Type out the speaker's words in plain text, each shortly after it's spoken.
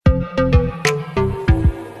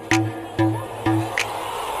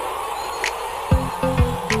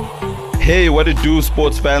Hey, what it do,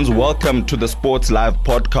 sports fans? Welcome to the Sports Live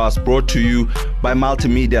podcast brought to you by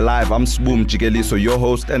Multimedia Live. I'm Sboom Jigeliso, your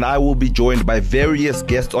host, and I will be joined by various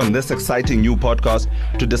guests on this exciting new podcast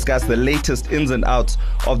to discuss the latest ins and outs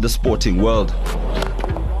of the sporting world.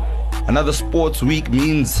 Another sports week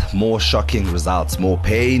means more shocking results, more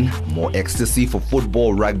pain, more ecstasy for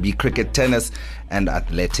football, rugby, cricket, tennis, and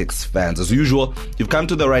athletics fans. As usual, you've come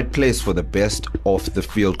to the right place for the best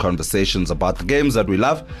off-the-field conversations about the games that we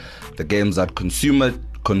love, the games that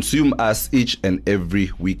consume us each and every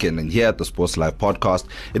weekend. And here at the Sports Live podcast,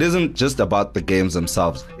 it isn't just about the games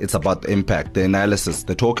themselves. It's about the impact, the analysis,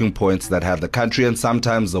 the talking points that have the country and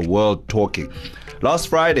sometimes the world talking. Last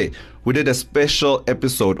Friday, we did a special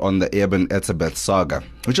episode on the Eben Etzebeth saga,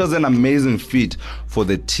 which was an amazing feat for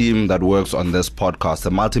the team that works on this podcast, the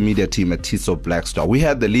multimedia team at Tiso Blackstar. We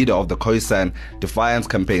had the leader of the Khoisan Defiance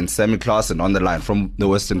campaign, Sammy Claassen, on the line from the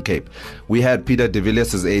Western Cape. We had Peter de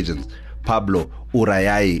Villiers' agent, Pablo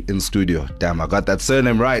Urayai, in studio. Damn, I got that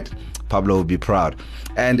surname right. Pablo will be proud.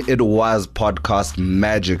 And it was podcast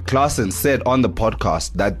magic. Claassen said on the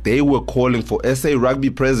podcast that they were calling for SA Rugby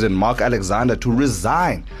President Mark Alexander to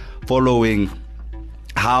resign following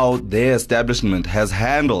how their establishment has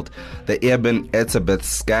handled the Eben Etzebeth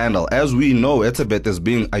scandal. As we know, Etzebeth is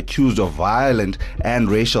being accused of violent and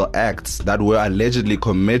racial acts that were allegedly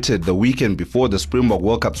committed the weekend before the Springbok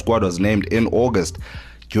World Cup squad was named in August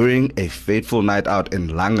during a fateful night out in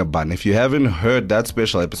Langebaan. If you haven't heard that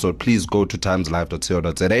special episode, please go to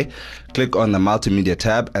timeslive.co.za, click on the multimedia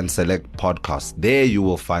tab and select podcast. There you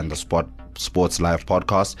will find the Sports Live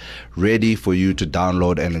podcast ready for you to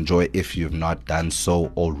download and enjoy if you've not done so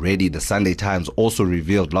already. The Sunday Times also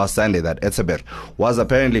revealed last Sunday that Etzebeth was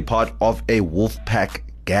apparently part of a Wolfpack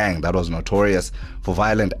gang that was notorious for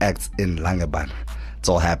violent acts in Langebaan. It's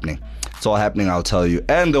all happening. It's all happening, I'll tell you.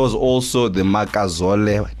 And there was also the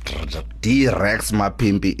Makazole D-Rex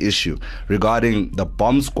Mapimpi issue regarding the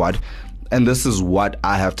bomb squad. And this is what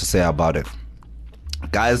I have to say about it.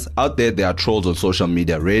 Guys, out there are trolls on social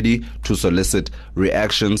media ready to solicit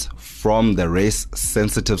reactions from the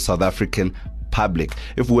race-sensitive South African public.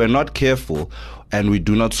 If we're not careful and we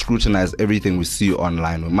do not scrutinize everything we see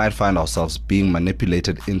online, we might find ourselves being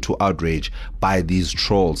manipulated into outrage by these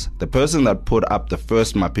trolls. The person that put up the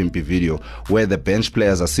first Mapimpi video, where the bench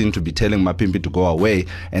players are seen to be telling Mapimpi to go away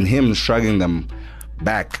and him shrugging them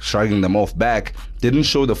off back, didn't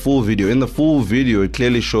show the full video. In the full video, it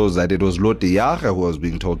clearly shows that it was Lote Yaga who was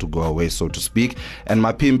being told to go away, so to speak. And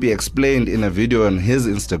Mapimpi explained in a video on his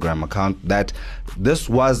Instagram account that this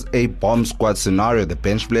was a bomb squad scenario. The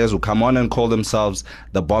bench players who come on and call themselves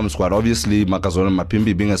the bomb squad. Obviously, Makazole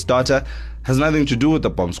Mapimpi being a starter has nothing to do with the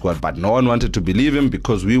bomb squad, but no one wanted to believe him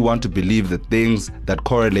because we want to believe the things that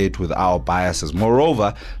correlate with our biases.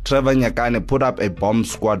 Moreover, Trevor Nyakane put up a bomb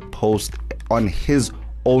squad post on his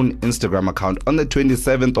own Instagram account on the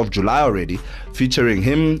 27th of July already, featuring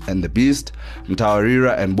him and the Beast,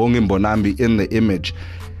 Mtawarira and Bongi Mbonambi in the image.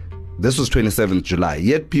 This was 27th July.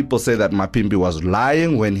 Yet people say that Mapimpi was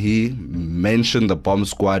lying when he mentioned the bomb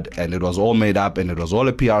squad and it was all made up and it was all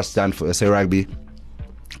a PR stunt for SA Rugby.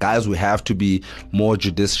 Guys, we have to be more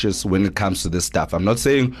judicious when it comes to this stuff. I'm not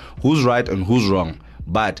saying who's right and who's wrong,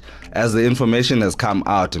 but as the information has come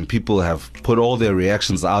out and people have put all their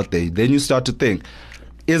reactions out there, then you start to think,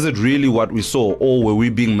 is it really what we saw, or were we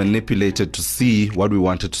being manipulated to see what we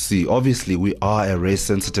wanted to see? Obviously, we are a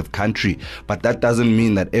race-sensitive country, but that doesn't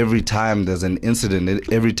mean that every time there's an incident,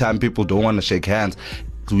 every time people don't want to shake hands,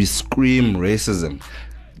 we scream racism.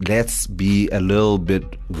 Let's be a little bit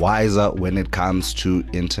wiser when it comes to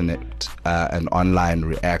internet and online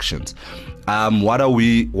reactions. What are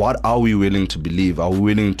we willing to believe? Are we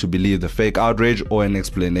willing to believe the fake outrage or an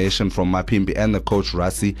explanation from Mapimpi and the coach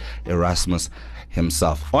Rassie Erasmus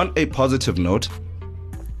himself? On a positive note,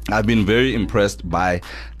 I've been very impressed by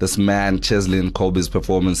this man, Cheslin Kolbe's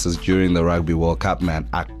performances during the Rugby World Cup, man.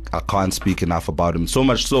 I can't speak enough about him. So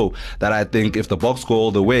much so that I think if the Boks go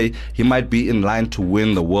all the way, he might be in line to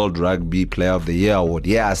win the World Rugby Player of the Year award.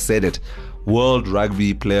 Yeah, I said it. World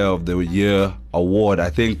Rugby Player of the Year award. I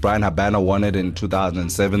think Brian Habana won it in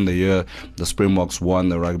 2007, the year the Springboks won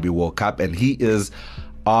the Rugby World Cup. And he is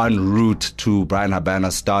en route to Brian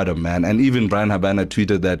Habana's stardom, man. And even Brian Habana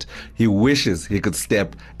tweeted that he wishes he could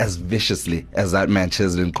step as viciously as that man,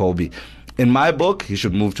 Cheslin Kolbe. In my book, he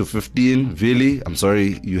should move to 15. Vili, I'm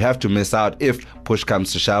sorry, you have to miss out if push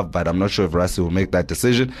comes to shove, but I'm not sure if Rassie will make that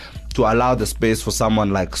decision to allow the space for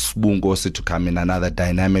someone like Sbu Nkosi to come in, another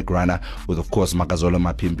dynamic runner, with, of course, Makazole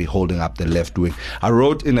Mapimpi holding up the left wing. I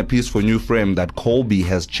wrote in a piece for New Frame that Kolbe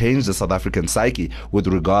has changed the South African psyche with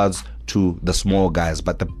regards to the small guys.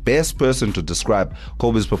 But the best person to describe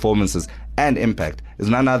Kolbe's performances and impact is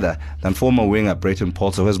none other than former winger Brayton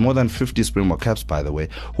Paulse, who has more than 50 Springbok caps, by the way,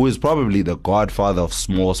 who is probably the godfather of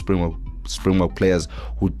small Springbok players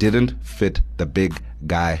who didn't fit the big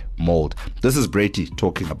guy mold. This is Brady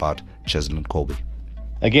talking about Cheslin Kolbe.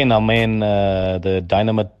 Again, the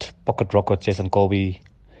dynamite pocket rocket Cheslin Kolbe,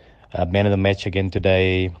 man of the match again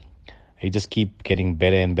today. He just keep getting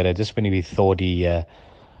better and better. Just when we thought he's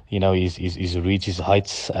reached his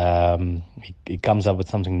heights, he comes up with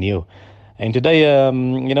something new. And today, a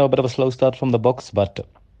bit of a slow start from the box, but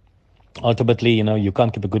ultimately, you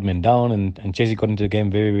can't keep a good man down. And Chesy got into the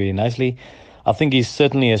game very, very nicely. I think he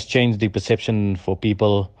certainly has changed the perception for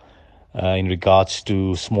people in regards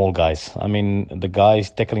to small guys. I mean, the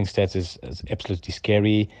guy's tackling stats is absolutely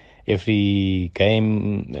scary. Every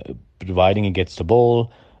game, providing he gets the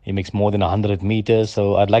ball, he makes more than 100 meters.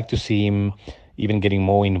 So I'd like to see him even getting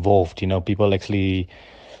more involved. People actually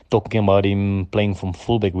talking about him playing from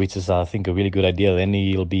fullback, which is, I think, a really good idea. Then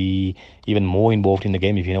he'll be even more involved in the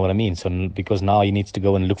game, if you know what I mean. So because now he needs to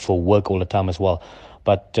go and look for work all the time as well.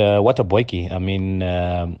 But what a boykie. I mean,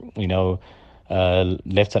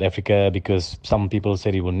 left South Africa because some people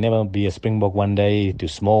said he will never be a Springbok one day, too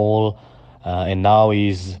small. And now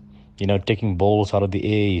he's taking balls out of the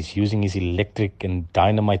air. He's using his electric and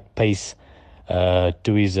dynamite pace to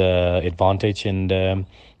his advantage. And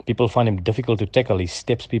people find him difficult to tackle. He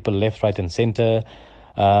steps people left, right, and center.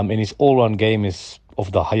 And his all-round game is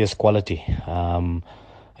of the highest quality. And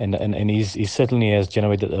he certainly has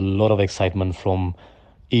generated a lot of excitement from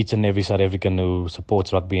each and every South African who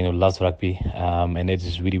supports rugby and who loves rugby. And it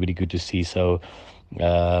is really, really good to see. So,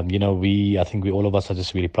 I think all of us are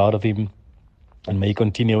just really proud of him. And may he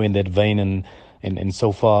continue in that vein. And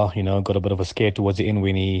so far, got a bit of a scare towards the end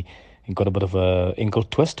when he got a bit of a ankle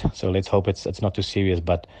twist. So let's hope it's not too serious.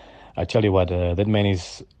 But I tell you what, that man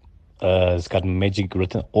has got magic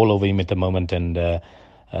written all over him at the moment. And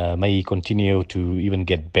may he continue to even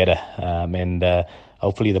get better. And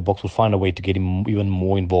hopefully the Boks will find a way to get him even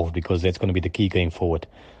more involved, because that's going to be the key going forward.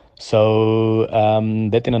 So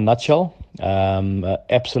that in a nutshell,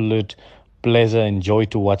 absolute pleasure and joy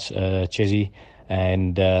to watch Chesy.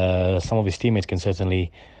 And some of his teammates can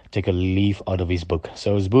certainly take a leaf out of his book.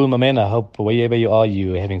 So, Zbu, my man, I hope wherever you are,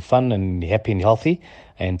 you're having fun and happy and healthy.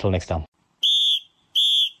 And until next time.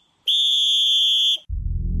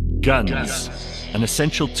 Guns, an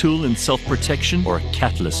essential tool in self-protection or a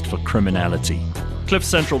catalyst for criminality.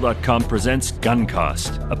 CliffCentral.com presents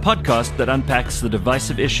Guncast, a podcast that unpacks the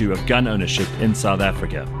divisive issue of gun ownership in South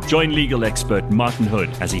Africa. Join legal expert Martin Hood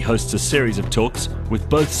as he hosts a series of talks with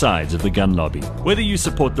both sides of the gun lobby. Whether you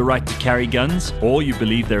support the right to carry guns or you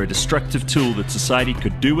believe they're a destructive tool that society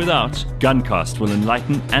could do without, Guncast will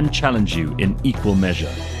enlighten and challenge you in equal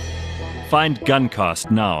measure. Find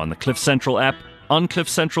Guncast now on the Cliff Central app, on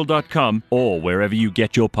CliffCentral.com, or wherever you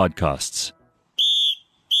get your podcasts.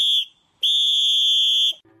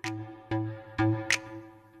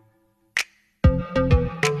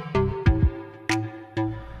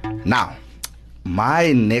 Now,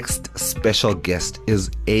 my next special guest is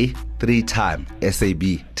a 3-time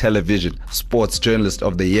SAB Television Sports Journalist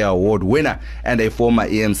of the Year award winner and a former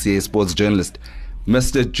ENCA sports journalist,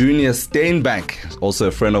 Mr. Junior Steenbank, also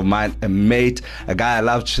a friend of mine, a mate, a guy I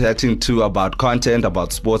love chatting to about content,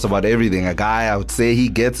 about sports, about everything. A guy I would say he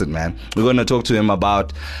gets it, man. We're going to talk to him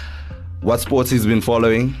about what sports he's been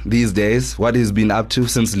following these days, what he's been up to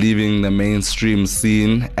since leaving the mainstream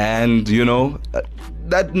scene, and,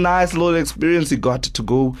 that nice little experience he got to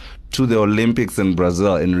go to the Olympics in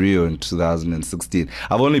Brazil, in Rio in 2016.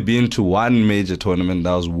 I've only been to one major tournament,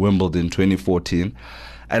 that was Wimbledon 2014.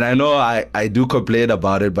 And I know I do complain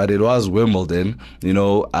about it, but it was Wimbledon.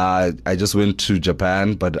 I just went to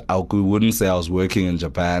Japan, but I wouldn't say I was working in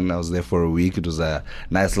Japan. I was there for a week. It was a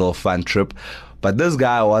nice little fun trip. But this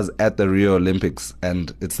guy was at the Rio Olympics,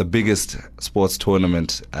 and it's the biggest sports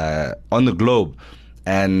tournament on the globe.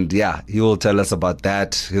 And yeah, he will tell us about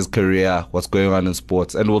that, his career, what's going on in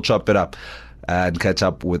sports, and we'll chop it up and catch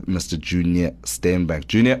up with Mr. Junior Steenbank.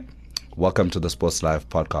 Junior, welcome to the Sports Live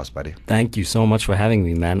podcast, buddy. Thank you so much for having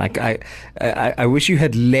me, man. I wish you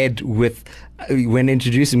had led with, when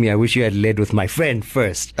introducing me, I wish you had led with my friend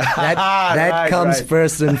first. That comes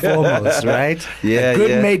first and foremost, right? Yeah, a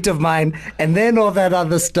good mate of mine, and then all that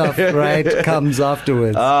other stuff, right, comes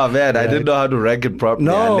afterwards. Oh, man, right? I didn't know how to rank it properly.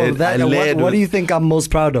 No, what do you think I'm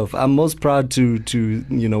most proud of? I'm most proud to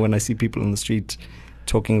when I see people in the street,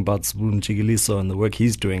 talking about Sbu Mjikeliso and the work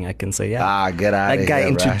he's doing, I can say, get out of here, that guy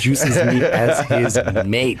introduces me as his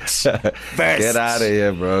mate first. Get out of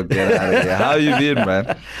here, bro. Get out of here. How you been,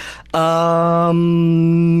 man?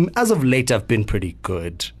 As of late, I've been pretty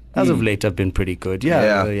good. Yeah.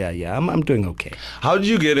 I'm doing okay. How did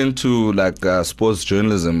you get into like sports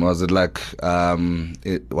journalism? Was it like a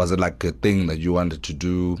thing that you wanted to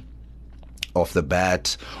do off the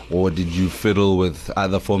bat, or did you fiddle with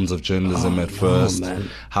other forms of journalism at first? Man.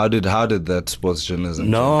 How did that sports journalism?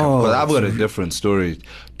 No, because I've got a different story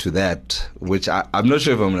to that, which I'm not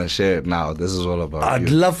sure if I'm going to share it now. This is all about. I'd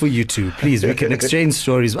love for you to. Please, we can exchange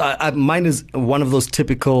stories. Mine is one of those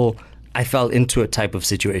typical I fell into it type of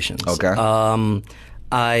situations. Okay.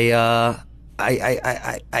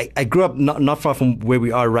 I grew up not far from where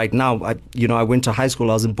we are right now. I went to high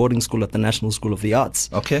school. I was in boarding school at the National School of the Arts.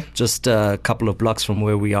 Okay. Just a couple of blocks from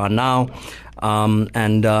where we are now.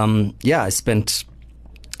 I spent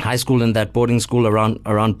high school in that boarding school around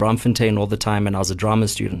Braamfontein all the time, and I was a drama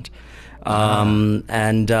student.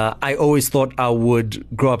 I always thought I would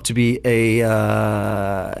grow up to be a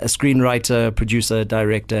screenwriter, producer,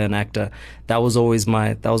 director, and actor. That was always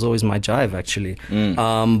my jive, actually.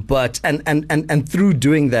 But through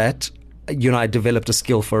doing that, I developed a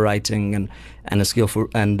skill for writing and a skill for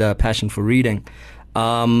and a passion for reading.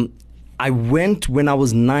 I went when I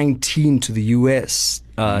was 19 to the US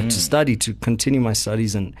to continue my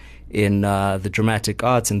studies in the dramatic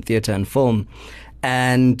arts in theater and film.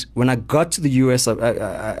 And when I got to the US,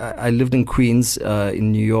 I lived in Queens,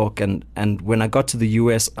 in New York, and when I got to the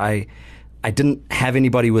US, I didn't have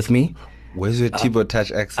anybody with me. Where's your Thibaut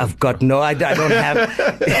Touch accent? I don't have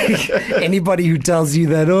anybody who tells you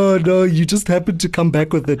that, oh no, you just happened to come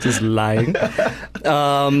back with it is lying.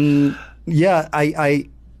 I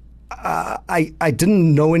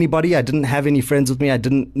didn't know anybody. I didn't have any friends with me. I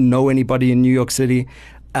didn't know anybody in New York City.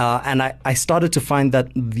 And I started to find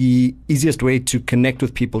that the easiest way to connect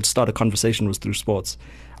with people, to start a conversation, was through sports.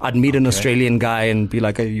 I'd meet an Australian guy and be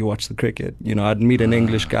like, hey, you watch the cricket. I'd meet an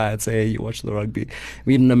English guy and say, hey, you watch the rugby.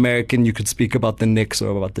 Meet an American, you could speak about the Knicks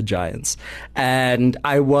or about the Giants. And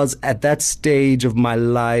I was at that stage of my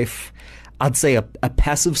life, I'd say a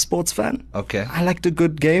passive sports fan. Okay. I liked a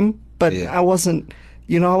good game, but I wasn't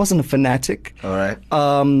a fanatic. All right.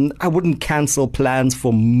 I wouldn't cancel plans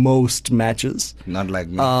for most matches. Not like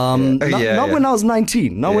me. Not when I was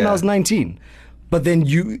 19. When I was 19. But then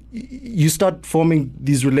you start forming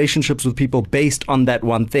these relationships with people based on that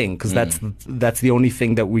one thing, because that's the only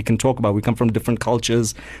thing that we can talk about. We come from different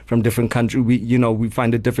cultures, from different countries. We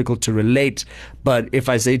find it difficult to relate. But if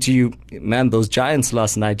I say to you, man, those Giants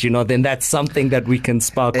last night, then that's something that we can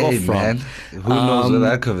spark off from. Man, who knows where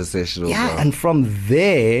that conversation will go? Yeah, and from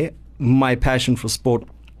there, my passion for sport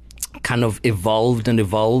kind of evolved, and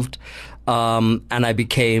I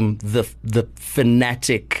became the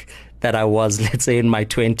fanatic that I was, let's say, in my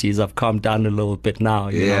 20s. I've calmed down a little bit now.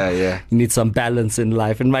 You know? You need some balance in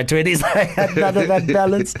life. In my 20s, I had none of that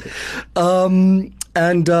balance.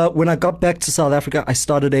 When I got back to South Africa, I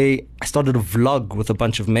started a vlog with a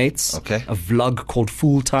bunch of mates. Okay. A vlog called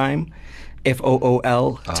Fool Time.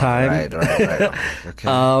 FOOL time. Right.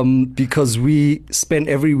 Okay. Because we spent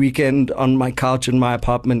every weekend on my couch in my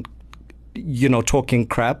apartment, talking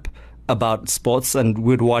crap about sports, and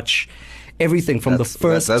we'd watch everything from the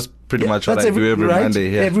first. That's pretty much what I do every Monday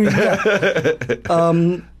here.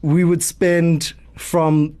 We would spend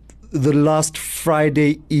from the last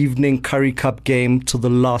Friday evening Currie Cup game to the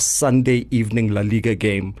last Sunday evening La Liga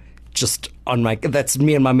game, just on that's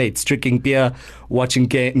me and my mates drinking beer, watching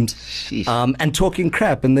games, and talking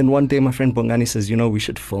crap. And then one day my friend Bongani says, we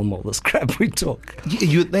should film all this crap we talk.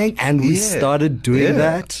 You think? And we started doing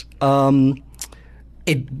that.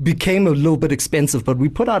 It became a little bit expensive, but we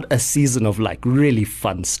put out a season of really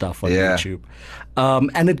fun stuff on YouTube.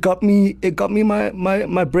 And it got me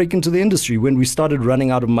my break into the industry. When we started running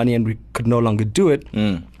out of money and we could no longer do it,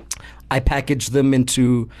 I packaged them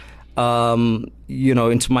into my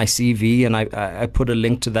CV, and I put a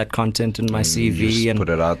link to that content in my CV and put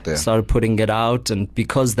it out there. Started putting it out. And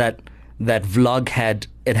because that vlog had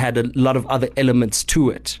a lot of other elements to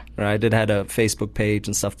it, right? It had a Facebook page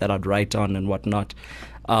and stuff that I'd write on and whatnot.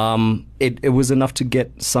 It was enough to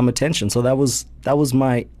get some attention. So that was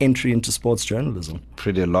my entry into sports journalism.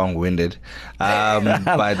 Pretty long-winded,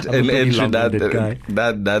 but an entry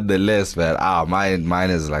that the list, man. Mine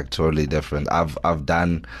is totally different. I've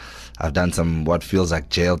done some what feels like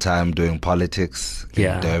jail time doing politics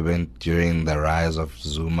in Durban during the rise of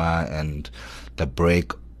Zuma and the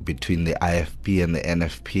break between the IFP and the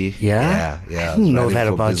NFP. Yeah? Yeah. I didn't know that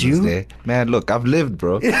about you. Day. Man, look, I've lived,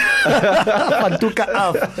 bro. It's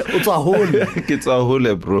a hole,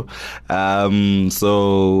 bro.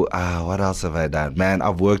 So what else have I done? Man,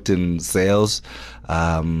 I've worked in sales.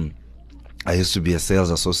 I used to be a sales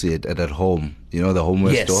associate at home. You know the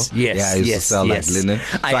homeware store? Yes, yeah, I used to sell like linen.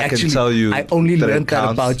 So I can tell you. I only learned that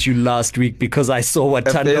about you last week because I saw what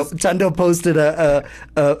Tando posted a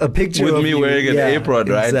picture with of me you. wearing an apron,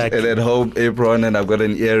 right? Exactly. And at home apron, and I've got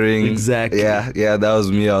an earring. Exactly. Yeah, that was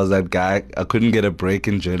me. I was that guy. I couldn't get a break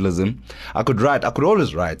in journalism. I could write. I could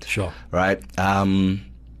always write. Sure. Right.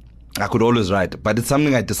 I could always write, but it's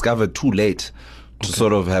something I discovered too late to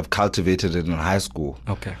sort of have cultivated it in high school.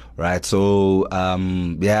 Okay. Right. So,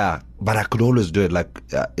 but I could always do it, like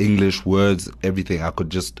English words, everything. I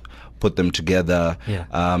could just put them together. Yeah.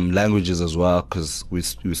 Languages as well, because we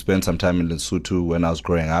spent some time in Lesotho when I was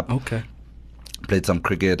growing up. Okay. Played some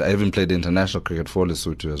cricket. I even played international cricket for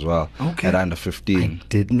Lesotho as well. Okay. At under 15.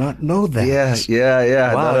 Did not know that.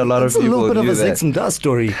 Yeah. Wow. Not a lot of people knew that. It's a little bit of a that. Zix and Dust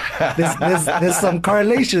story. There's some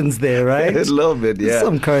correlations there, right? A little bit, yeah. There's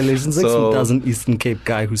some correlations. Zix So- and Dust, an Eastern Cape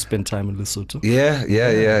guy who spent time in Lesotho.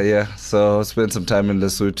 Yeah. So spent some time in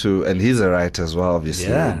Lesotho, and he's a writer as well, obviously.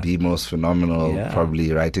 Yeah. The most phenomenal, Yeah.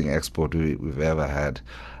 probably writing export we've ever had.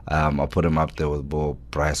 I'll put him up there with both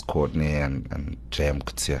Bryce Courtney and J.M.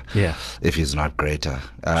 Kutsia. Yeah. If he's not greater.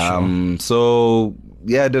 So,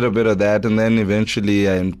 yeah, I did a bit of that. And then eventually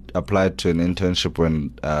I applied to an internship when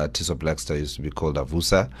Tiso Blackstar used to be called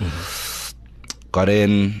Avusa. Got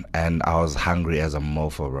in, and I was hungry as a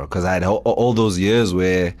mofo, bro. Because I had all those years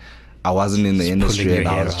where I wasn't in the Just industry, pulling and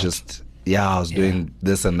your I hair was out. just... Yeah, I was doing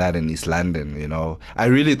this and that in East London, you know. I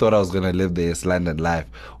really thought I was going to live the East London life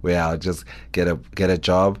where I'll just get a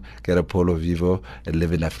job, get a Polo Vivo, and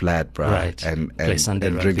live in a flat, bro. Right. And Play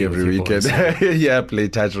Sunday drink rugby every with your weekend. boys. Yeah, play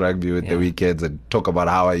touch rugby with Yeah. the weekends and talk about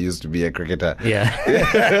how I used to be a cricketer. Yeah.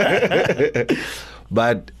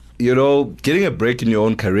 But, you know, getting a break in your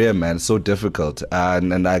own career, man, is so difficult.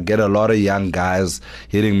 And I get a lot of young guys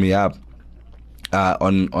hitting me up.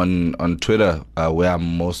 On Twitter, where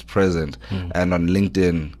I'm most present, and on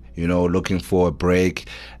LinkedIn, you know, looking for a break,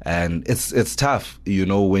 and it's tough, you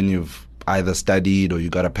know, when you've either studied or you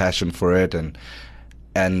got a passion for it, and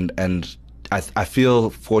I feel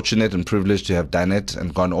fortunate and privileged to have done it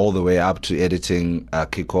and gone all the way up to editing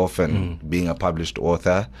Kickoff and being a published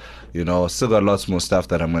author. You know, still got lots more stuff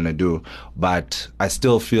that I'm going to do, but I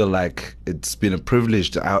still feel like it's been a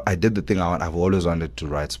privilege. I did the thing I've always wanted to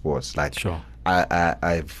write sports. Like, Sure.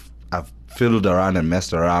 I've fiddled around and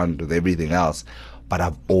messed around with everything else, but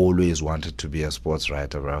I've always wanted to be a sports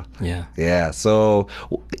writer, bro. Yeah. Yeah. So,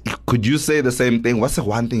 could you say the same thing? What's the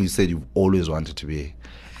one thing you said you've always wanted to be?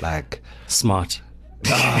 Like, Smart.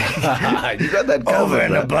 you got that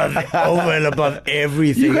covered, Over and above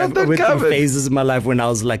everything. You got I've that went through covered. phases in my life when I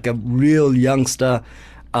was like a real youngster.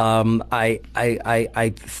 I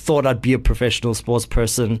thought I'd be a professional sports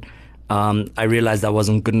person. I realized I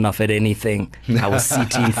wasn't good enough at anything. I was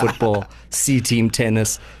C-team football, C-team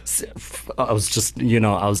tennis. I was just,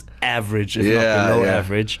 I was average, if not below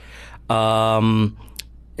average. High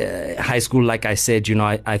school, like I said,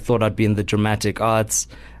 I thought I'd be in the dramatic arts.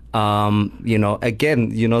 There's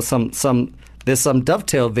some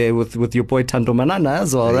dovetail there with your boy Tando Manana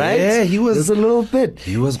as well, right? Yeah, he was. There's a little bit.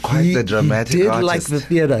 He was quite the dramatic He did artist. like the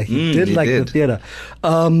theater. He did he like the did. theater.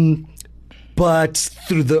 But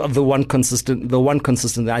through the one consistent,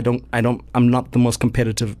 I'm not the most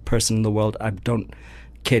competitive person in the world. I don't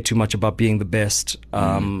care too much about being the best.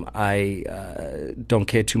 I don't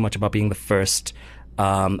care too much about being the first.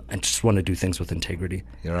 I just want to do things with integrity.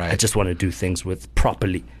 You're right. I just want to do things with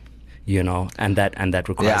properly, and that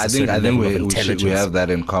requires. Yeah, I think intelligence. we have that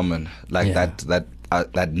in common. Like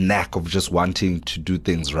that knack of just wanting to do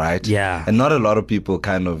things right. Yeah. And not a lot of people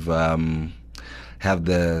kind of have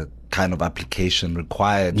the kind of application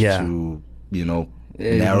required to,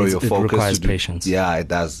 narrow your focus. It requires to do, patience. Yeah, it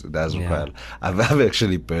does. It does require. I've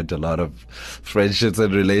actually burnt a lot of friendships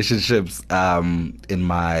and relationships in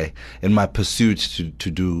my pursuit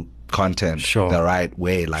to do content the right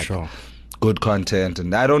way, like good content.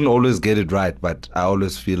 And I don't always get it right, but I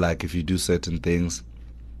always feel like if you do certain things,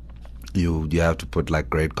 you have to put like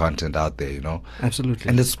great content out there, Absolutely.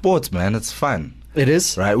 And it's sports, man. It's fun. It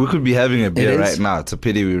is. Right, we could be having a beer is. right now. It's a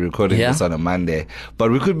pity we're recording this on a Monday,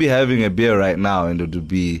 but we could be having a beer right now, and it would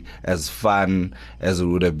be as fun as it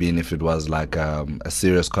would have been if it was like a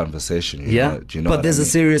serious conversation. You know but what there's I a mean?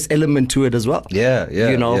 serious element to it as well. Yeah.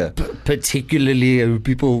 Particularly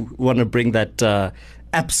people want to bring that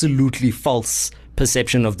absolutely false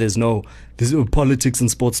perception of there's politics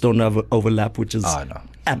and sports don't overlap, which is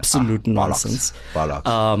absolute nonsense.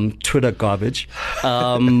 Bollocks. Twitter garbage.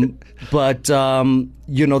 But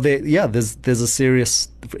there's a serious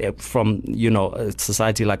from a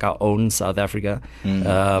society like our own, South Africa,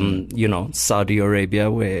 Saudi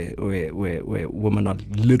Arabia, where women are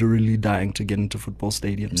literally dying to get into football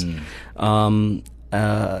stadiums.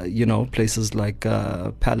 Places like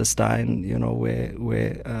Palestine,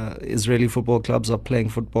 where Israeli football clubs are playing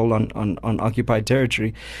football on occupied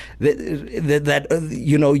territory.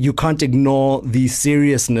 You can't ignore the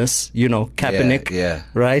seriousness, Kaepernick,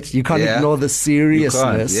 right? You can't ignore the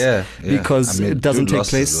seriousness because it doesn't take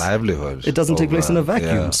place. Livelihood. It doesn't take place in a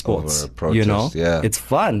vacuum. Sports, protest, it's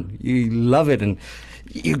fun. You love it, and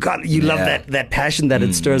you love that passion that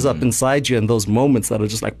it stirs up inside you, and those moments that are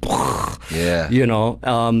just like,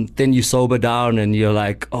 then you sober down and you're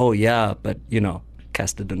like, oh yeah, but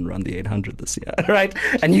Castor didn't run the 800 this year, right?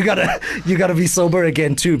 And you gotta be sober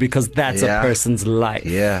again too, because that's a person's life.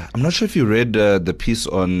 Yeah, I'm not sure if you read the piece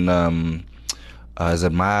on. Is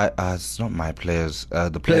it it's not My Players.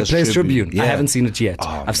 The Players Tribune. Yeah. I haven't seen it yet.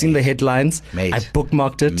 I've seen the headlines. Mate. I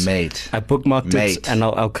bookmarked it. I bookmarked it, and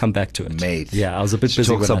I'll come back to it. Mate. Yeah, I was a bit busy. She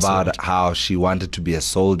talks when I saw about it. how she wanted to be a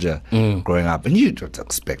soldier growing up, and you don't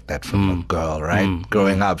expect that from a girl, right?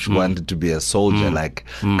 Growing up, she wanted to be a soldier, like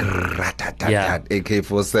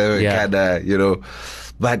AK-47 kind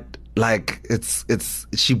of, but. Like it's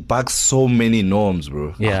she bucks so many norms,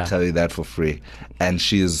 bro. I'll tell you that for free. And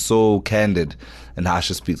she is so candid in how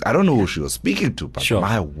she speaks. I don't know who she was speaking to, but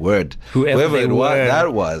my word, whoever it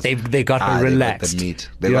was, they got her relaxed. They got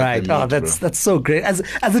the meat. Right. Oh, that's so great. As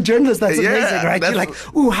a journalist, that's amazing, right? You're like,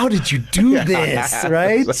 ooh, how did you do this,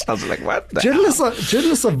 right? I was like, what?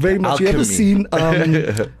 Journalists are very much. Alchemy. You ever seen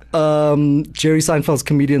Jerry Seinfeld's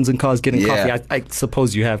Comedians in Cars Getting Coffee? I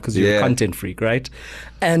suppose you have, because you're a content freak, right?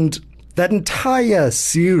 And that entire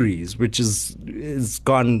series, which is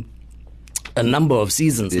gone a number of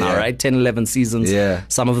seasons now, right? 10, 11 seasons. Yeah.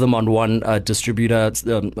 Some of them on one distributor,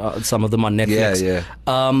 some of them on Netflix.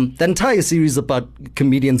 The entire series about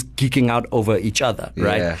comedians geeking out over each other,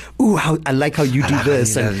 right? Ooh, I like how you do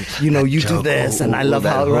this, and you do this, and I love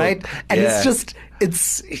how, right? And it's just...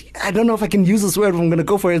 I don't know if I can use this word, but I'm going to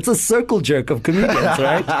go for it. It's a circle jerk of comedians,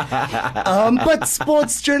 right? But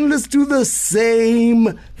sports journalists do the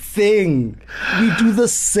same thing. We do the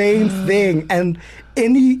same thing. And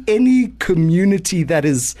any community that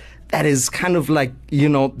is kind of like,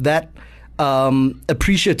 that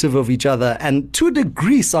appreciative of each other, and to a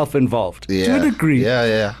degree self-involved. To a degree.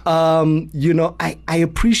 I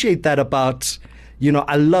appreciate that about,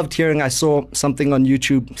 I loved hearing, I saw something on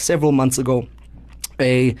YouTube several months ago,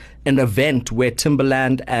 an event where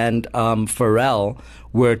Timbaland and Pharrell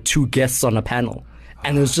were two guests on a panel.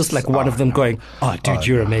 And it was just like one of them going, oh, dude,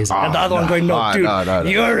 you're amazing. And the other one going, no, dude,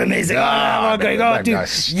 you're amazing. And the other one going, oh, dude,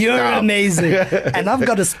 you're amazing. And I've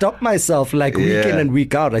got to stop myself, like week in and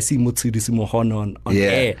week out. I see Mutsidisi Mohono on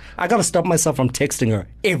air. I got to stop myself from texting her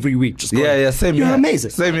every week. Just going, same you're here. amazing.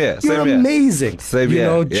 Same here. You're amazing. Same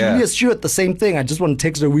here. Julia Stewart, the same thing. I just want to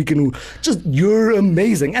text her weekend. Just, you're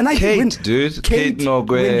amazing. And Kate Kate Nogwe.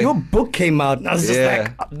 When your book came out, I was just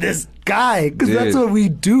like, this guy, because that's what we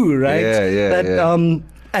do, right?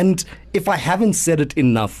 And if I haven't said it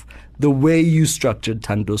enough, the way you structured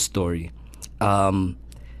Tando's story, the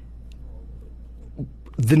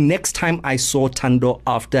next time I saw Tando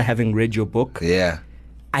after having read your book,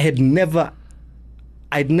 I'd never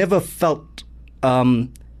felt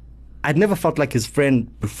like his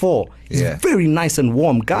friend before. He's a very nice and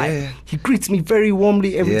warm guy. He greets me very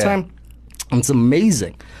warmly every time. It's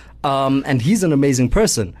amazing. And he's an amazing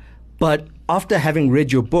person. But after having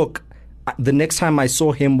read your book, the next time I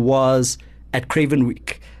saw him was at Craven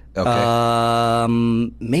Week.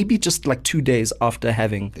 Maybe just like 2 days after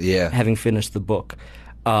having finished the book.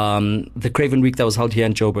 The Craven Week that was held here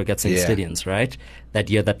in Joburg at St. Stadions, right? That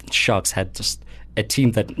year that Sharks had just a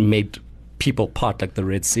team that made people part like the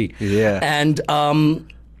Red Sea. And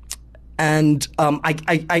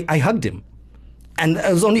I hugged him. And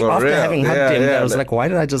it was only after having hugged him that I was like, why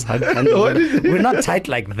did I just hug him? We're not tight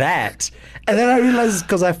like that. And then I realized it's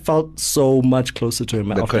because I felt so much closer to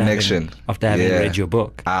him after having read your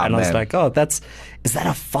book. And I was like, is that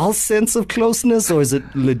a false sense of closeness, or is it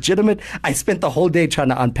legitimate? I spent the whole day trying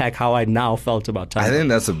to unpack how I now felt about Tando. I think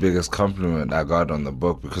that's the biggest compliment I got on the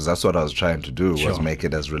book, because that's what I was trying to do, was make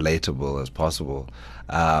it as relatable as possible.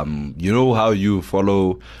 You know how you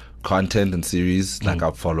follow content and series, like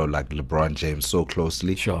I follow like LeBron James so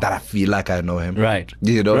closely that I feel like I know him. Right.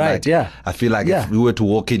 I feel like if we were to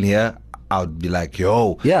walk in here, I would be like,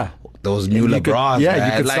 yo, those new You could- LeBrons. yeah, you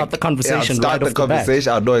man. could start the conversation Start right the off the bat.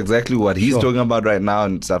 conversation. I know exactly what he's Sure. talking about right now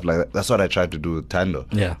and stuff like that. That's what I tried to do with Tando.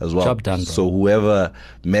 Yeah, as well. job done, bro. So whoever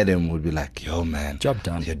met him would be like, "Yo, man, Job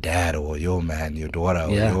done. Your dad, or yo, man, your daughter,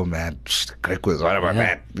 Yeah. or yo, man, Greg was what about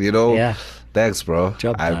Yeah. that? You know? Yeah. Thanks, bro.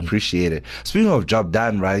 Job I done. appreciate it. Speaking of job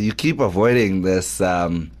done, right? You keep avoiding this.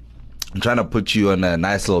 I'm trying to put you on a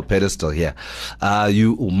nice little pedestal here.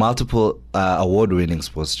 You multiple award-winning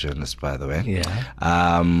sports journalist, by the way. Yeah.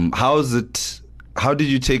 How is it? How did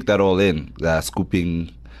you take that all in?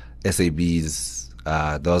 Scooping SABs.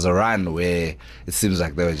 There was a run where it seems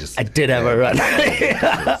like they were just. I did have a run.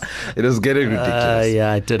 It was getting ridiculous.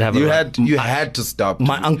 Yeah, I did have a run. You had to stop.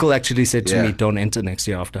 My uncle actually said to Yeah. me, "Don't enter next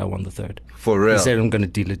year after I won the third." For real. He said, "I'm going to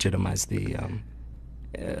delegitimize the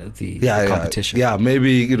competition." Yeah,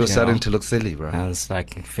 maybe starting know. to look silly, bro. And it's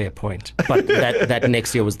like, fair point. But that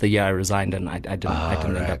next year was the year I resigned, and I didn't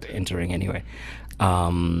end up entering anyway.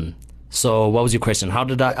 So what was your question? How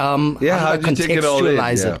did I how did you take it all in?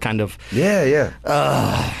 contextualize Yeah. it? Kind of. Yeah.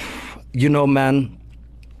 Man,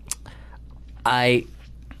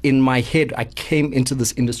 in my head, I came into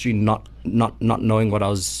this industry not knowing what I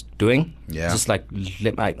was doing. Yeah. Just like,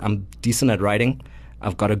 I'm decent at writing.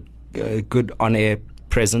 I've got a good on-air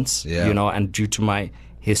presence, Yeah. and due to my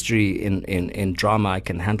history in drama, I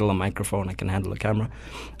can handle a microphone, I can handle a camera.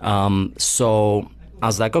 So I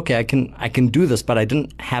was like, okay, I can do this, but I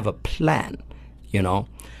didn't have a plan,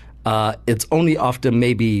 It's only after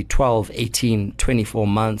maybe 12, 18, 24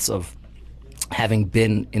 months of having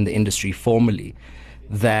been in the industry formally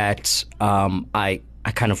that I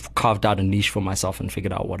kind of carved out a niche for myself and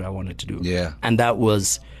figured out what I wanted to do. Yeah. And that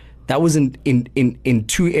was in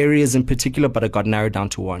two areas in particular, but it got narrowed down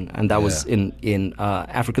to one, and that was in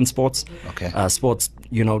African sports. Okay. Sports,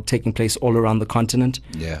 taking place all around the continent.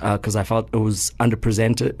 Yeah. Because I felt it was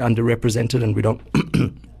underrepresented, and we don't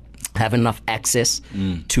have enough access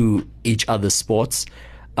to each other's sports.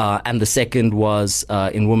 And the second was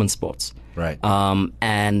in women's sports. Right.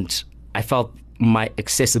 And I felt my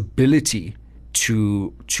accessibility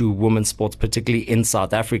to women's sports, particularly in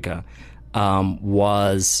South Africa, I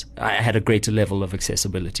had a greater level of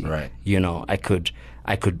accessibility. Right.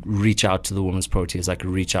 I could reach out to the women's Proteas. I could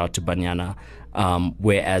reach out to Banyana.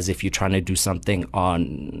 Whereas if you're trying to do something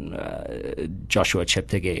on Joshua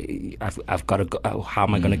Cheptegei, I've got to go. How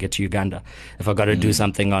am I going to get to Uganda? If I've got to do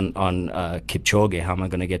something on Kipchoge, how am I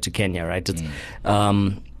going to get to Kenya? Right?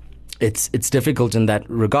 It's difficult in that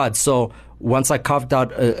regard. So once I carved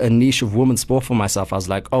out a niche of women's sport for myself, I was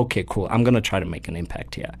like, okay, cool. I'm going to try to make an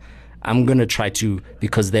impact here. I'm going to try to,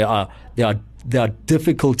 because there are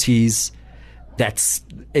difficulties that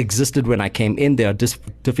existed when I came in. There are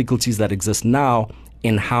difficulties that exist now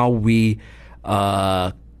in how we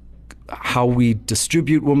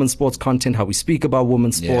distribute women's sports content, how we speak about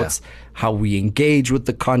women's sports, how we engage with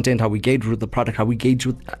the content, how we engage with the product, how we engage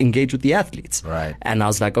with the athletes. Right. And I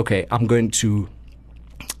was like, okay, I'm gonna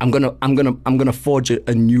forge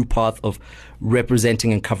a new path of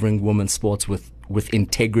representing and covering women's sports with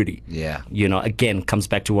integrity. Yeah. Again, comes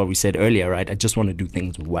back to what we said earlier, right? I just want to do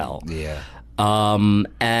things well. Yeah.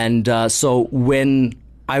 So when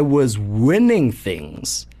I was winning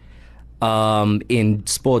things in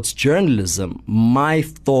sports journalism, my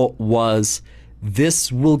thought was,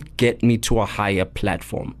 this will get me to a higher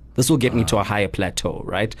platform. This will get me to a higher plateau,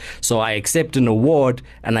 right? So I accept an award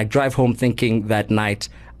and I drive home thinking that night,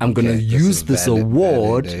 I'm going to use this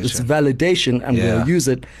award, this validation, I'm going to use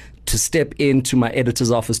it to step into my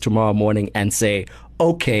editor's office tomorrow morning and say,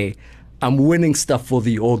 okay, I'm winning stuff for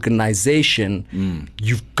the organization.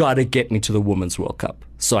 You've got to get me to the Women's World Cup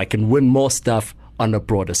so I can win more stuff on a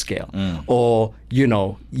broader scale. Or, yes,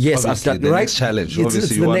 Obviously, I've done the right. next challenge. It's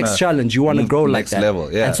Obviously, the next challenge. You want to grow like next that.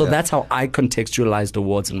 level. Yeah, and so yeah. that's how I contextualized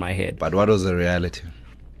awards in my head. But what was the reality?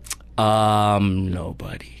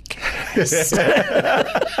 Nobody cares.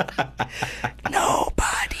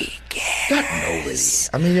 Nobody cares.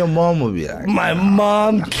 I mean, your mom would be like, My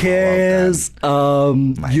mom cares.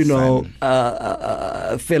 son.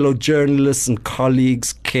 Fellow journalists and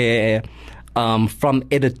colleagues care. From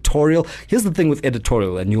editorial, here's the thing with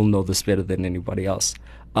editorial, and you'll know this better than anybody else.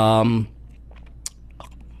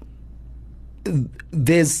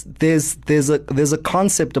 There's a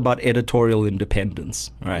concept about editorial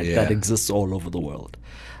independence, right? Yeah. That exists all over the world.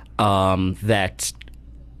 That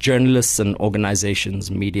journalists and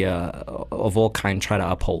organizations, media of all kind, try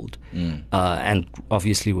to uphold, and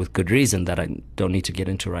obviously with good reason that I don't need to get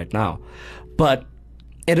into right now. But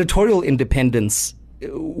editorial independence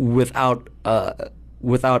without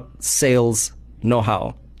sales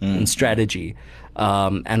know-how and strategy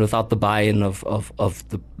and without the buy-in of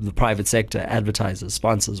the private sector, advertisers,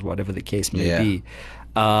 sponsors, whatever the case may be,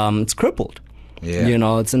 it's crippled. Yeah. You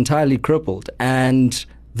know, it's entirely crippled. And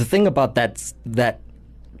the thing about that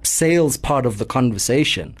sales part of the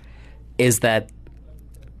conversation is that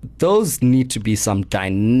those need to be some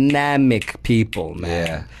dynamic people,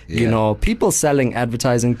 man. Yeah. You know, people selling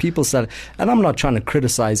advertising, people selling, and I'm not trying to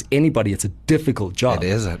criticize anybody. It's a difficult job. It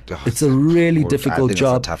is. It's a really difficult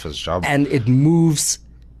job. It's the toughest job. And it moves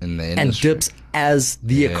in the and industry. dips as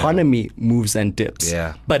the economy moves and dips.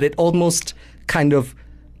 Yeah. But it almost kind of,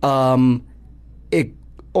 it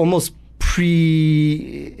almost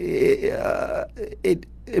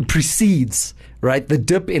it precedes, right? The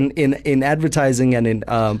dip in advertising and in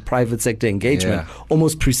private sector engagement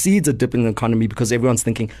almost precedes a dip in the economy because everyone's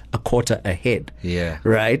thinking a quarter ahead. Yeah.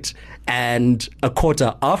 Right? And a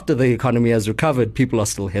quarter after the economy has recovered, people are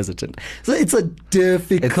still hesitant. So it's a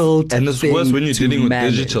difficult and it's thing worse when you're to dealing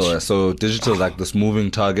manage. with digital. So digital is like this moving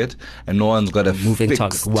target, and no one's got a Moving fixed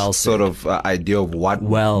target. Well said. sort of idea of what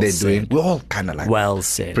Well they're said. doing. We're all kind of like Well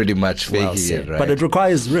said. pretty much faking Well said. it, right? But it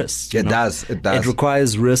requires risks. It does. It does. It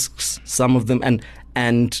requires risks. Some of them,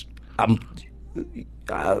 and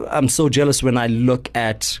I'm so jealous when I look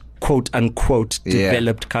at quote unquote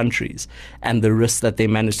developed countries and the risks that they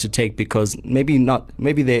manage to take because maybe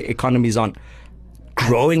their economies aren't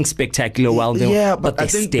growing spectacular well, but they're I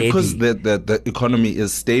think steady. because the economy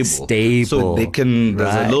is stable, so they can.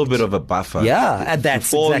 There's a little bit of a buffer. Yeah, and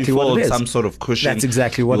that's exactly what it is. Some sort of cushion. That's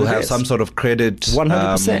exactly what it is. You'll have some sort of credit.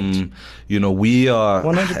 100%. You know, we are.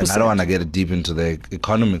 100%. And I don't want to get deep into the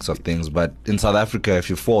economics of things, but in South Africa, if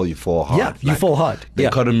you fall hard. Yeah, you fall hard. The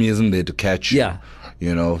economy isn't there to catch you. Yeah.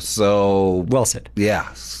 You know, so well said. Yeah,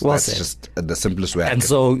 well that's said. just the simplest way. And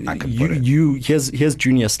I can put it. Here's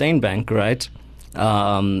Junior Steinbank, right?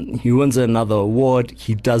 He wins another award.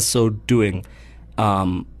 He does so doing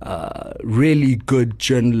really good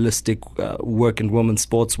journalistic work in women's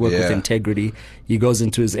sports, work with integrity. He goes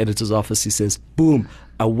into his editor's office. He says, "Boom!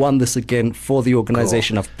 I won this again for the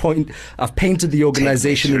organization. Cool. I've painted the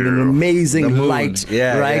organization in an amazing light.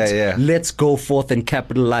 Right? Yeah. Let's go forth and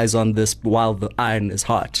capitalize on this while the iron is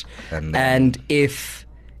hot. And if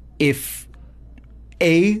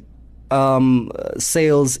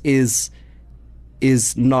sales is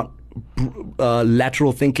not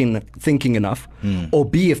lateral thinking enough, or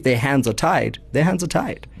B, if their hands are tied,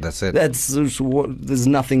 That's it. There's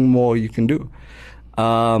nothing more you can do.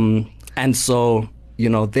 And so, you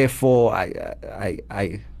know, therefore,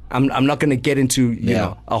 I'm not going to get into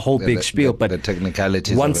know a whole big spiel, but the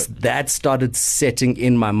technicalities. Once that started setting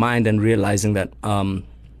in my mind and realizing that,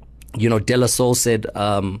 De La Soul said.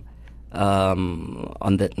 On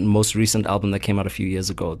that most recent album that came out a few years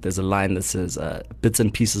ago, there's a line that says, "Bits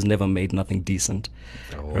and pieces never made nothing decent."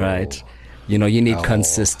 Right? You know, you need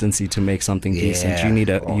consistency to make something decent. You need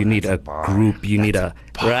a group. You need a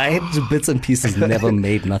right. Bits and pieces never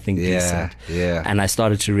made nothing decent. Yeah. And I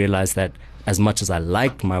started to realize that as much as I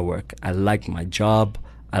liked my work, I liked my job,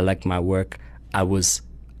 I liked my work, I was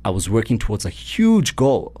working towards a huge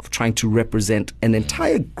goal of trying to represent an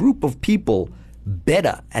entire group of people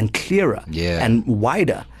better and clearer and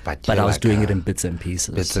wider, but I was doing it in bits and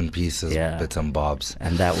pieces, bits and bobs,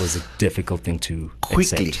 and that was a difficult thing to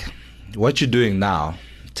quickly accept. What you're doing now,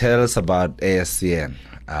 tell us about ASCN,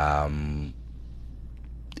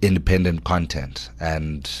 independent content,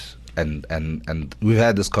 and we've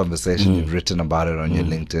had this conversation. You've written about it on your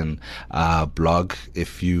LinkedIn blog.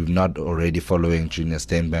 If you're not already following Junior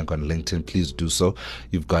Steinbank on LinkedIn, please do so.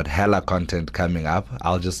 You've got hella content coming up.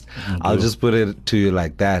 I'll just put it to you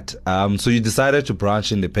like that. So you decided to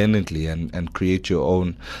branch independently and create your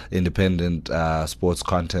own independent sports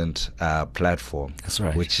content platform. That's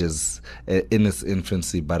right. Which is in its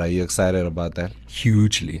infancy. But are you excited about that?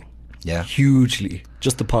 Hugely. Yeah, hugely.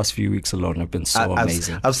 Just the past few weeks alone have been so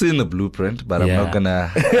amazing. I've seen the blueprint, but I'm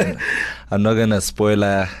not gonna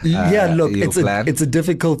spoiler. Look, your plan. It's a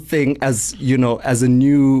difficult thing as a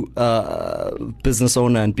new business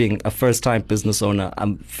owner and being a first-time business owner.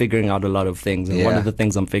 I'm figuring out a lot of things, and one of the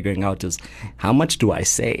things I'm figuring out is how much do I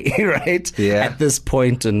say, right? Yeah. At this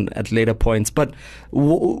point and at later points. But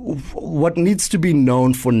what needs to be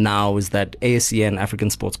known for now is that ASCN, African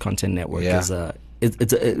Sports Content Network, is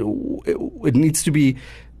it needs to be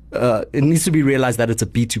realized that it's a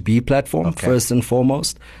B2B platform first and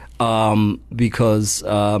foremost, because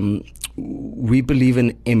we believe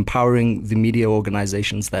in empowering the media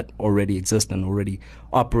organizations that already exist and already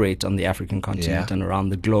operate on the African continent and around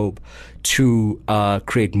the globe to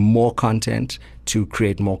create more content, to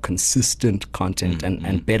create more consistent content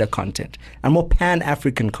and better content and more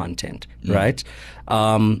Pan-African content, right?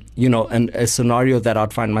 And a scenario that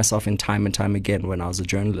I'd find myself in time and time again when I was a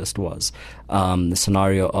journalist was the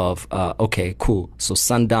scenario of, okay, cool. So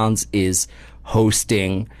Sundowns is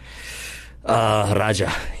hosting Raja,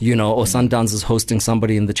 or Sundowns is hosting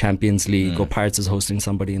somebody in the Champions League, or Pirates is hosting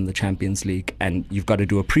somebody in the Champions League, and you've got to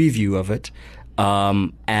do a preview of it.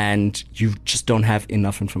 And you just don't have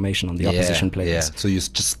enough information on the opposition players. Yeah. So you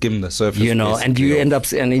just skim the surface, and you end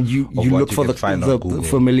up and you look for the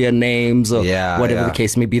familiar names or whatever the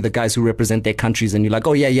case may be, the guys who represent their countries, and you're like,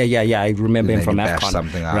 oh yeah, I remember him from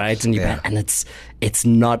AFCON, right? And and it's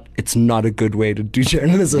not a good way to do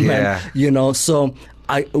journalism, man. So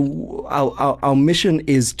our mission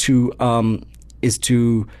is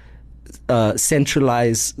to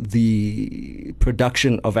centralize the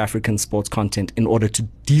production of African sports content in order to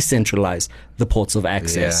decentralize the ports of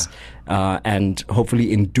access. And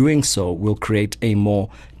hopefully in doing so, we'll create a more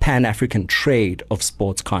Pan-African trade of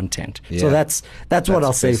sports content. So that's what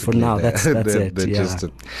I'll say for now. That's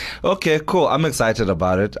it. Okay, cool. I'm excited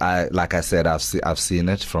about it. Like I said, I've seen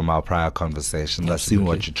it from our prior conversations. I've seen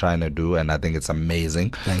what you're trying to do, and I think it's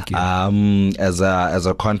amazing. Thank you. As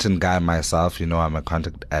a content guy myself, I'm a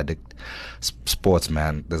content addict. Sports,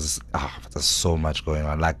 man, there's so much going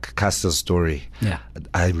on. Like Caster's story,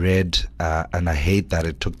 I read, and I hate that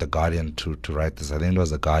it took The Guardian to write this. I think it was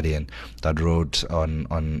The Guardian that wrote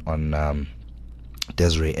on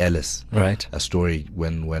Desiree Ellis, right? A story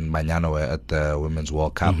when Manyana were at the Women's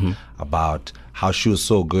World Cup about how she was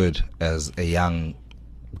so good as a young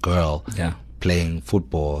girl playing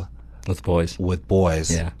football with boys,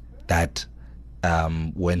 that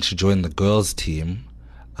when she joined the girls' team,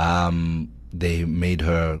 they made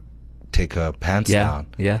her take her pants down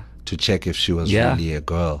to check if she was really a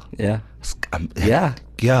girl. Like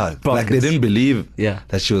they didn't believe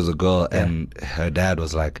that she was a girl, and her dad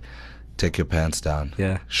was like, take your pants down,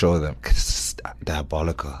 show them. It's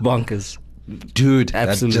diabolical, bonkers, dude.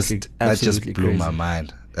 Absolutely, that just blew crazy. my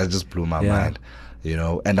mind. That just blew my mind,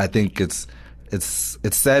 and I think it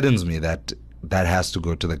saddens me that has to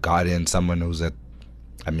go to The Guardian, someone who's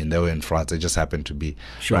they were in France. They just happened to be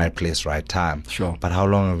right place, right time. Sure. But how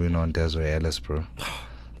long have we known Desiree Ellis, bro?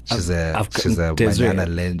 She's a Manyana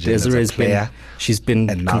legend. Desiree's she's been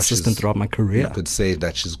consistent throughout my career. You could say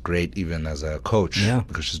that she's great even as a coach,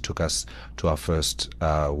 because she took us to our first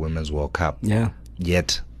Women's World Cup. Yeah.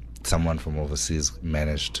 Yet someone from overseas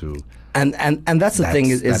managed to. And that's the thing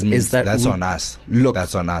is that that's on us. Look,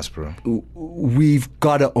 that's on us, bro. We've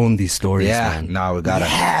got to own these stories. Man. Now we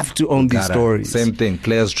have to own these stories. Same thing.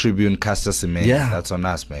 Players Tribune, Caster Semenya. That's on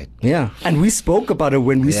us, mate. Yeah, and we spoke about it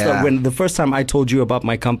when we started. When the first time I told you about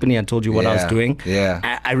my company and told you what I was doing.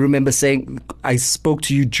 Yeah, I remember saying I spoke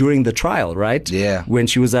to you during the trial, right? Yeah, when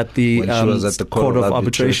she was at the Court of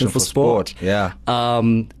Arbitration for Sport. Yeah,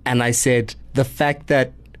 and I said the fact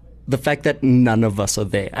that none of us are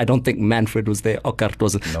there. I don't think Manfred was there. Okart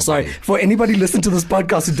wasn't. Nobody. Sorry, for anybody listening to this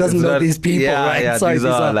podcast who doesn't know these people, right? Yeah, sorry, these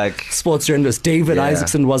are like sports journalists. David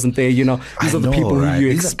Isaacson wasn't there. These are the people who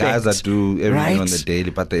you these expect. These are guys that do everything on the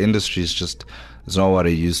daily, but the industry is just, it's not what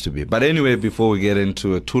it used to be. But anyway, before we get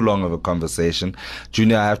into too long of a conversation,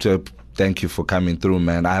 Junior, I have to thank you for coming through,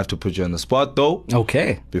 man. I have to put you on the spot, though.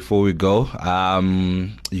 Okay. Before we go,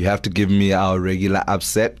 you have to give me our regular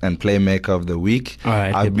upset and playmaker of the week. All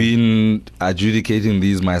right. I've been adjudicating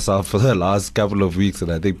these myself for the last couple of weeks,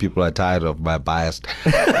 and I think people are tired of my biased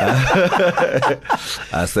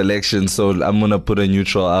selection. So I'm going to put a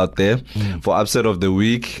neutral out there. For upset of the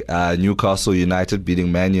week, Newcastle United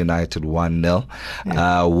beating Man United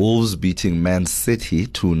 1-0. Wolves beating Man City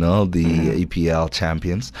 2-0, the EPL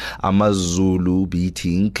champions. Amazulu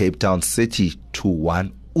beating Cape Town City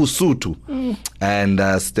 2-1. Usutu and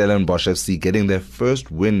Stellenbosch FC getting their first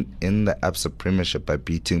win in the ABSA Premiership by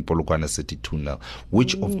beating Polokwane City 2-0.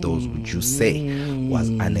 Which of those would you say was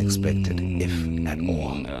unexpected, if at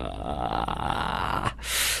all?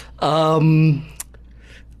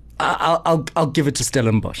 I'll give it to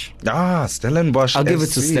Stellenbosch. Stellenbosch. I'll give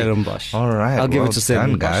it to Stellenbosch. All right, I'll give it to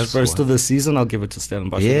Stellenbosch. Guys. First of the season, I'll give it to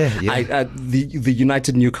Stellenbosch. The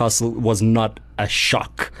United Newcastle was not a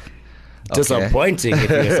shock. Disappointing if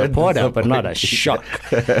you're a supporter, but not a shock.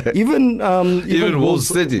 Even Wolves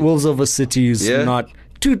City. Wolves over City is not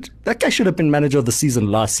dude, that guy should have been manager of the season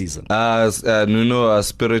last season. Nuno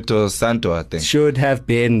Espirito Santo, I think. Should have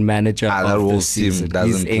been manager that of whole the season. team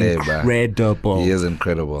doesn't He's play, incredible. He is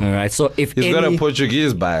incredible. All right, so if he's got a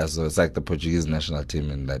Portuguese bias, so it's like the Portuguese national team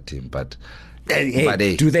in that team, but.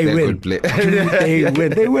 Hey, do they win? Do they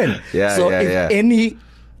win? They win. Yeah, so if any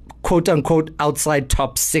quote-unquote outside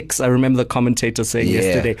top 6, I remember the commentator saying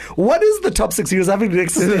yesterday, what is the top 6? He was having an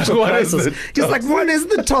existential crisis. He's like, what is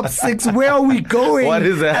the top 6? Where are we going? What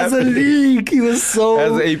is as happening? A league? He was so...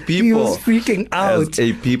 As a people. He was freaking out. As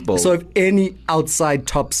a people. So if any outside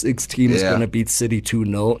top 6 team is going to beat City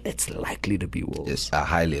 2-0, it's likely to be Wolves. It's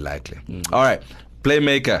highly likely. All right,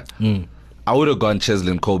 playmaker. I would have gone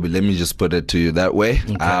Cheslin Colby. Let me just put it to you that way.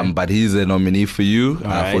 Okay. But he's a nominee for you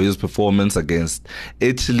for his performance against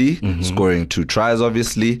Italy, scoring 2 tries,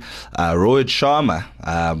 obviously. Rohit Sharma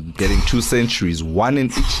getting 2 centuries, 1 in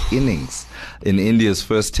each innings in India's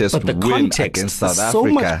first test win against South Africa. So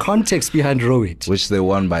much context behind Rohit. Which they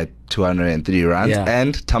won by 203 runs. Yeah.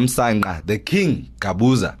 And Thamsanqa, the king,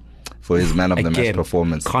 Kabuza, for his man of the match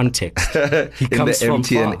performance. Context. He comes in the from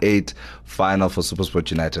MTN far. 8 final for SuperSport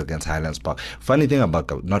United against Highlands Park. Funny thing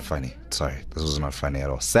about not funny. Sorry, this was not funny at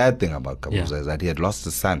all. Sad thing about Kabuza is that he had lost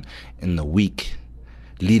his son in the week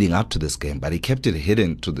leading up to this game, but he kept it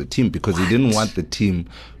hidden to the team because he didn't want the team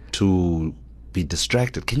to be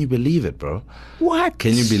distracted. Can you believe it, bro? What?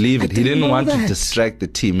 Can you believe it? He didn't want that. to distract the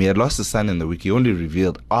team. He had lost his son in the week. He only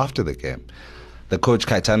revealed after the game. The coach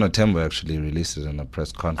Caetano Tembo actually released it in a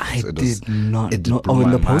press conference. I did not know. Oh,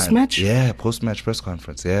 in the post-match? Yeah, post-match press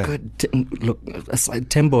conference, yeah. Good. Look,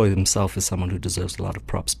 Tembo himself is someone who deserves a lot of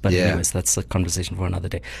props. But anyways, that's a conversation for another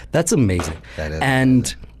day. That's amazing. That is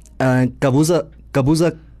and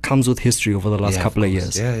Kabuza comes with history over the last couple of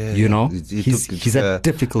years. You know? He's had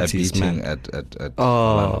difficulties, man.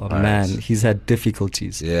 Man, he's had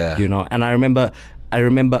difficulties. Yeah. You know, and I remember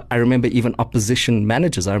even opposition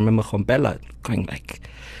managers. I remember Khombela going like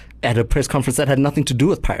at a press conference that had nothing to do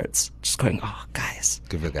with Pirates, just going, "Oh, guys,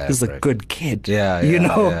 give a guy he's a a good kid. You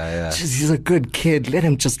know, he's a good kid. Let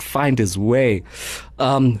him just find his way."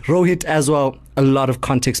 Rohit as well. A lot of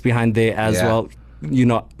context behind there as well. You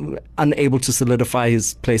know, unable to solidify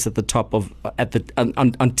his place at the top of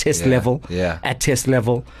on test level. Yeah. At test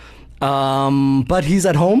level, but he's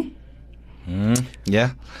at home.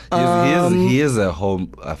 Yeah, he is a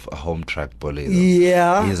home track bully, though.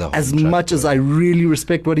 Yeah, he is a home as track much bully. as I really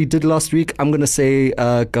respect what he did last week, I'm gonna say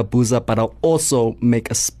Kabuza, but I'll also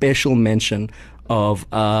make a special mention of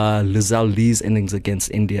Lizelle Lee's innings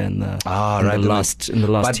against India in the last But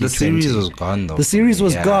T20. the series was gone, though. The series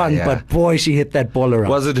was gone, but boy, she hit that ball around.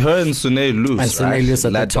 Was it her and Sunay Luce? And Sunay Luce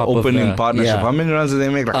at the top of opening partnership. How many runs did they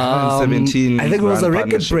make? Like 117. I think it was a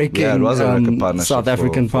record-breaking it was a record partnership South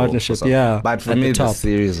African partnership. But for me, the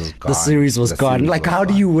series was gone. The series was gone. Like, how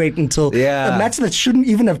do you wait until a match that shouldn't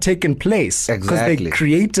even have taken place? Because they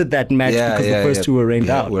created that match because the first two were rained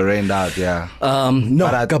out. Were rained out. Yeah.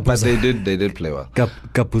 But they did play well.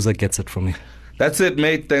 Kabuza gets it from me. That's it,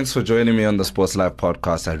 mate. Thanks for joining me on the Sports Live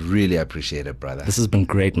podcast. I really appreciate it, brother. This has been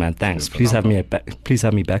great, man. Thanks. Please have me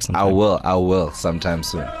back sometime. I will sometime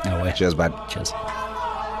soon. No way. Cheers, bud. Cheers.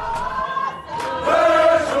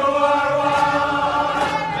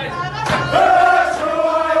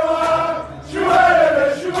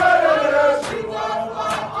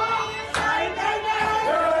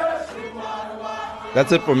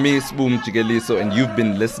 That's it from me, Sboom Jigeliso, and you've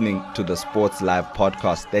been listening to the Sports Live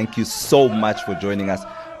podcast. Thank you so much for joining us.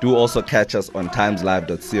 Do also catch us on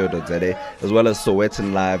timeslive.co.za, as well as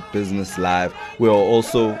Sowetan Live, Business Live. We are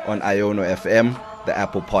also on Iono FM, the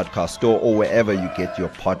Apple Podcast Store, or wherever you get your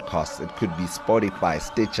podcasts. It could be Spotify,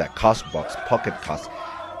 Stitcher, Castbox, Pocket Cast,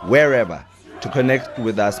 wherever. To connect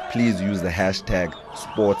with us, please use the hashtag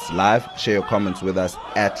SportsLive. Share your comments with us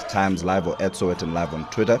at TimesLive or at Sowetan Live on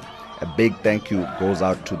Twitter. A big thank you goes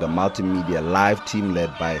out to the Multimedia Live team led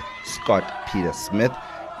by Scott Peter Smith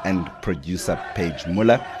and producer Paige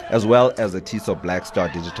Muller, as well as the TISO Black Star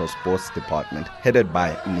Digital Sports Department headed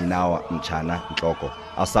by Ninawa Mchana Ntloko.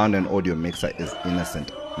 Our sound and audio mixer is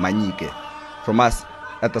Innocent Manyike. From us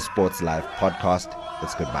at the Sports Live podcast,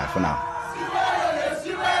 it's goodbye for now.